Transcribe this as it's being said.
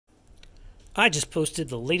I just posted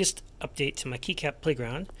the latest update to my Keycap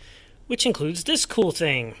Playground, which includes this cool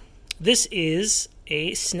thing. This is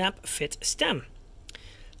a snap fit stem.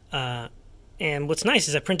 And what's nice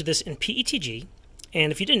is I printed this in PETG,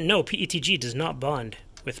 and if you didn't know, PETG does not bond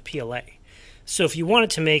with PLA. So if you wanted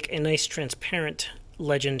to make a nice transparent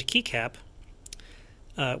legend keycap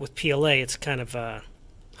with PLA, it's kind of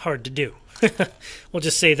hard to do. We'll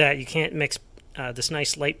just say that you can't mix this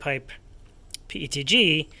nice light pipe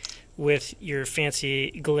PETG with your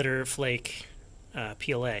fancy glitter flake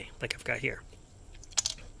PLA like I've got here.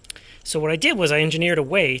 So what I did was I engineered a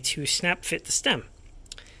way to snap fit the stem,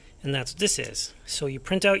 and that's what this is. So you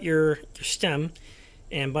print out your stem,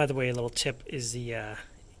 and by the way, a little tip is the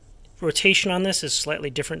rotation on this is slightly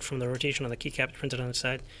different from the rotation on the keycap printed on the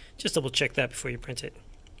side. Just double check that before you print it.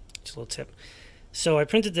 Just a little tip. So I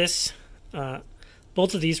printed this,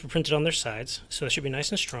 both of these were printed on their sides, so it should be nice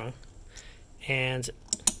and strong. And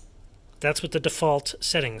that's with the default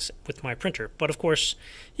settings with my printer. But of course,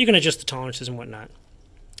 you can adjust the tolerances and whatnot.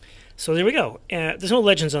 So there we go. There's no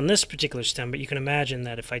legends on this particular stem, but you can imagine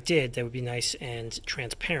that if I did, that would be nice and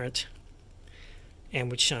transparent and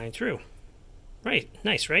would shine through. Right,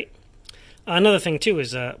 nice, right? Another thing too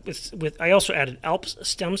is I also added Alps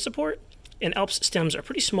stem support, and Alps stems are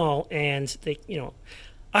pretty small, and they,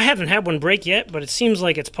 I haven't had one break yet, but it seems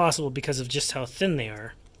like it's possible because of just how thin they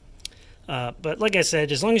are. But like I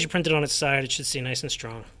said, as long as you print it on its side, it should stay nice and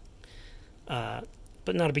strong.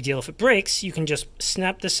 But not a big deal. If it breaks, you can just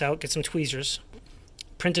snap this out, get some tweezers,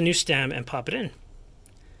 print a new stem, and pop it in.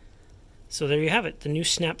 So there you have it, the new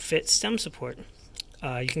snap fit stem support.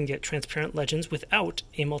 You can get transparent legends without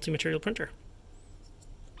a multi-material printer.